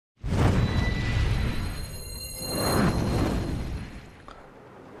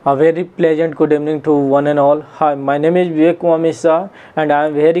A very pleasant good evening to one and all. Hi, my name is Vivek and I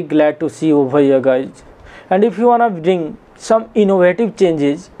am very glad to see you over here, guys. And if you wanna bring some innovative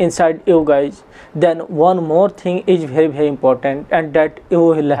changes inside you guys, then one more thing is very important, and that you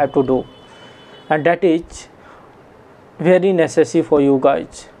will have to do, and that is very necessary for you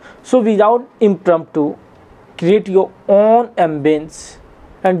guys. So without impromptu, create your own ambience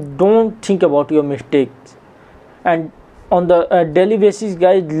and don't think about your mistakes. And on the daily basis,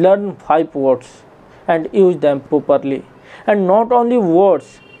 guys, learn 5 words and use them properly. And not only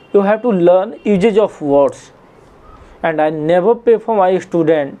words, you have to learn usage of words. And I never pay for my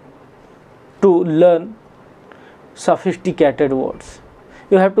student to learn sophisticated words.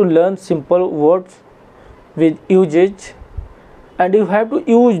 You have to learn simple words with usage, and you have to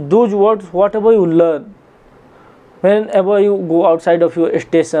use those words whatever you learn. Whenever you go outside of your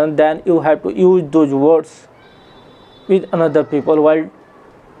station, then you have to use those words with another people while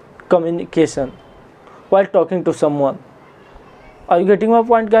communication, while talking to someone. Are you getting my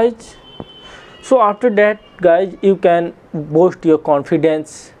point, guys? So after that, guys, you can boost your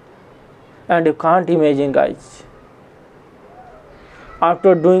confidence, and you can't imagine, guys,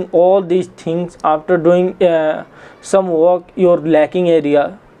 after doing all these things, after doing some work your lacking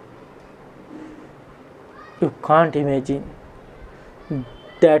area, you can't imagine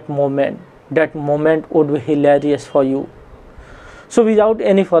that moment would be hilarious for you. So without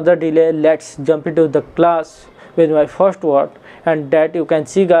any further delay, let's jump into the class with my first word, and that you can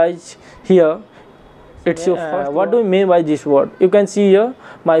see, guys, here it's your first what do you mean by this word? You can see here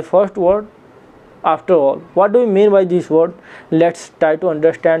my first word. After all, what do you mean by this word? Let's try to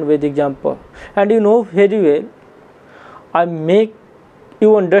understand with example. And you know very well, I make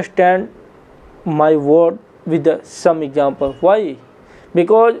you understand my word with some example. Why?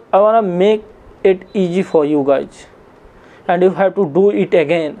 Because I wanna make it easy for you guys, and you have to do it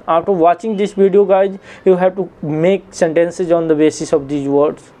again. After watching this video, guys, you have to make sentences on the basis of these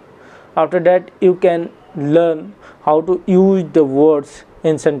words. After that, you can learn how to use the words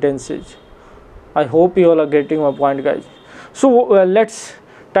in sentences. I hope you all are getting my point, guys. So let's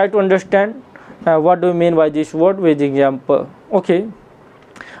try to understand what do you mean by this word with example. Okay,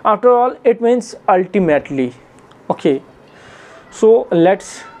 after all, it means ultimately. Okay, so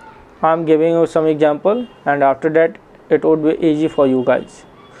I'm giving you some example, and after that it would be easy for you guys.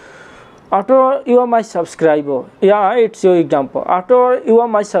 After all, you are my subscriber. Yeah, it's your example. After all, you are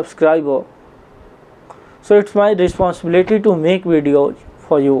my subscriber, so it's my responsibility to make videos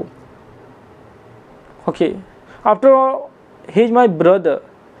for you. Okay, after all, he's my brother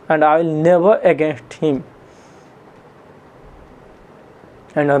and I will never against him.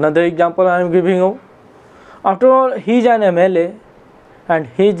 And another example I am giving you. After all, he's an MLA and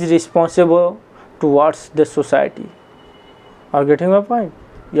he's responsible towards the society. Are you getting my point?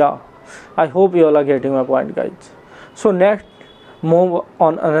 Yeah, I hope you all are getting my point, guys. So next, move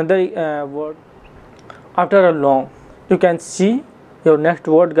on another word. After a long, you can see your next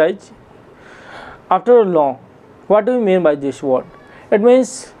word, guys. After a long, what do you mean by this word? It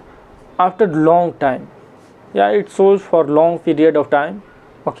means after long time. Yeah, it shows for long period of time.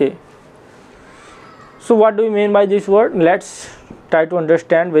 Okay, so what do you mean by this word? Let's try to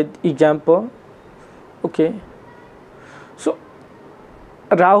understand with example. Okay, so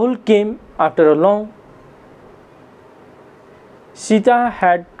Rahul came after a long. Sita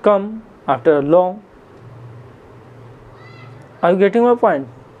had come after a long. Are you getting my point?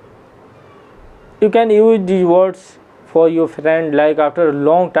 You can use these words for your friend, like after a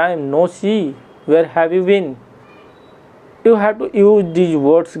long time no see, where have you been? You have to use these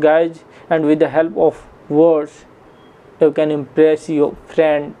words, guys, and with the help of words you can impress your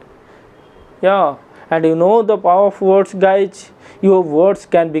friend. Yeah, and you know the power of words, guys. Your words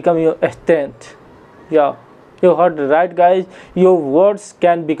can become your strength. Yeah, you heard right, guys. Your words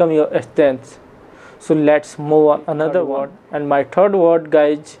can become your strength. So let's move on another word. And my third word,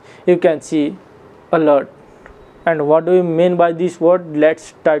 guys, you can see alert. And what do you mean by this word?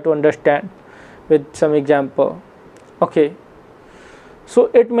 Let's try to understand with some example. Okay, so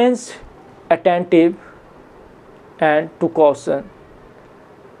it means attentive and to caution.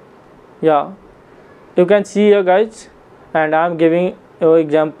 Yeah, you can see here, guys, and I'm giving your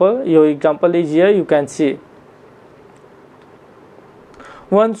example. Your example is here. You can see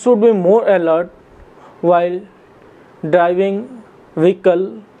one should be more alert while driving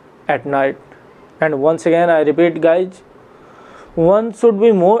vehicle at night. And once again I repeat, guys, one should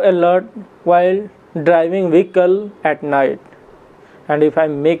be more alert while driving vehicle at night. And if I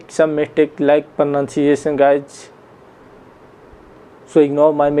make some mistake like pronunciation, guys, so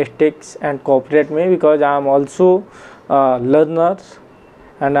ignore my mistakes and cooperate me, because I am also a learner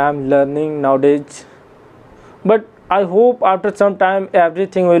and I am learning nowadays. But I hope after some time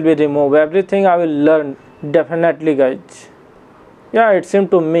everything will be removed, everything I will learn definitely, guys. Yeah, it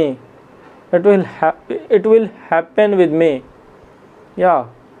seemed to me it will happen with me. Yeah,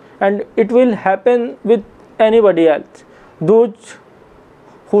 and it will happen with anybody else, those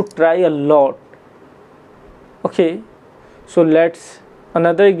who try a lot. Okay, so let's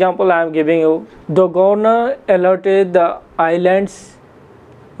another example I am giving you. The governor alerted the island's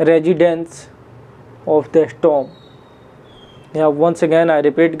residents of the storm. Yeah, once again I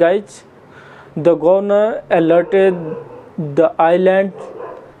repeat, guys. The governor alerted the island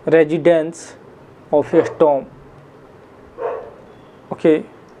residents of a storm. Okay,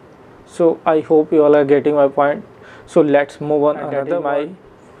 so I hope you all are getting my point. So let's move on another my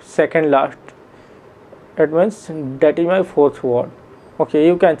second last. It means that is my fourth word. Okay,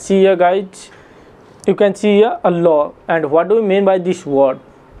 you can see here, guys, you can see here a law, and what do we mean by this word?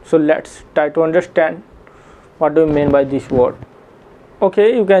 So let's try to understand what do we mean by this word.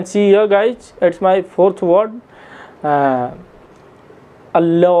 Okay, you can see here, guys, it's my fourth word,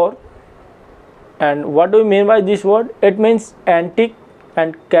 allure. And what do we mean by this word? It means antique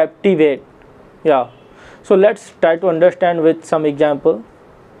and captivate. Yeah, so let's try to understand with some example.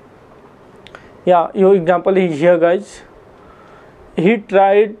 Yeah, your example is here, guys. He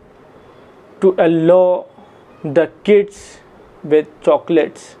tried to allure the kids with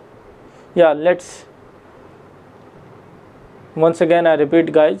chocolates. Yeah, let's once again I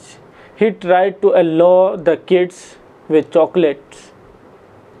repeat, guys. He tried to allure the kids with chocolates.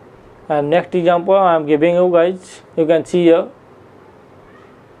 And next example I am giving you, guys, you can see here.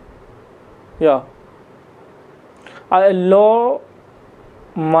 Yeah, I allure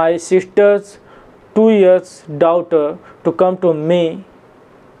my sister's 2 years daughter to come to me,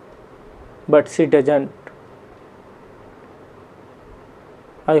 but she doesn't.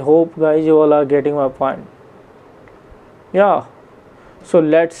 I hope, guys, you all are getting my point. Yeah, so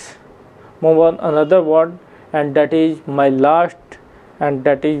let's move on another word, and that is my last, and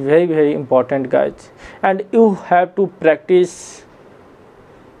that is very important, guys, and you have to practice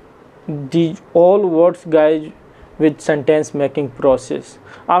these all words, guys, with sentence making process.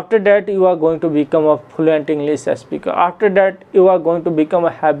 After that you are going to become a fluent English speaker. After that you are going to become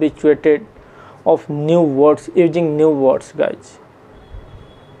a habituated of new words, using new words, guys.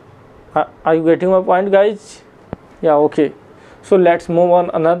 Are you getting my point, guys? Yeah, okay, so let's move on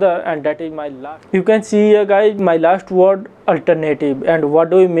another, and that is my last. You can see here, guys, my last word, alternative. And what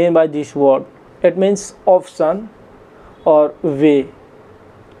do we mean by this word? It means option or way.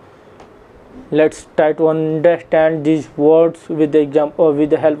 Let's try to understand these words with the example, with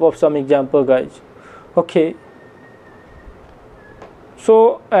the help of some example, guys. Okay,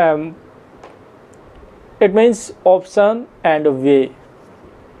 so it means option and way.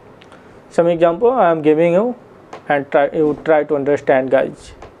 Some example I am giving you, and you try to understand,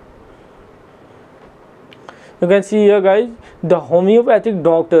 guys. You can see here, guys, the homeopathic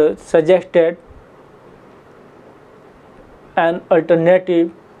doctor suggested an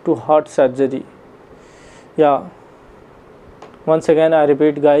alternative to heart surgery. Yeah, once again I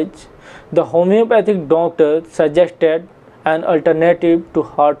repeat, guys, the homeopathic doctor suggested an alternative to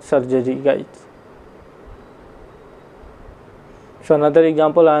heart surgery, guys. So another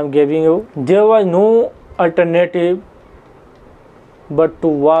example I am giving you. There was no alternative but to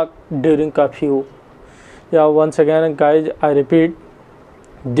walk during curfew. Yeah, once again, guys, I repeat,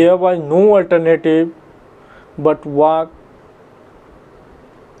 there was no alternative but walk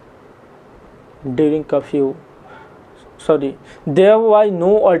during curfew. Sorry, there was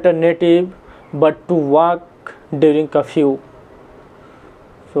no alternative but to walk during curfew.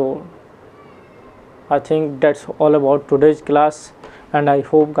 So I think that's all about today's class, and I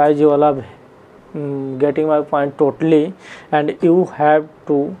hope, guys, you all are getting my point totally, and you have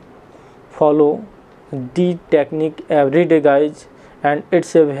to follow the technique every day, guys, and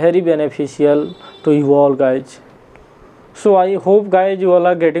it's a very beneficial to you all, guys. So I hope, guys, you all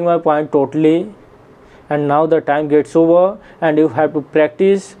are getting my point totally, and now the time gets over, and you have to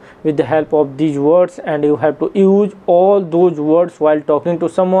practice with the help of these words, and you have to use all those words while talking to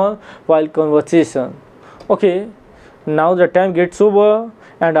someone, while conversation. Okay, now the time gets over,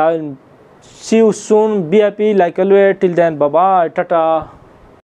 and I'll see you soon. Be happy like always. Till then, bye bye, tata.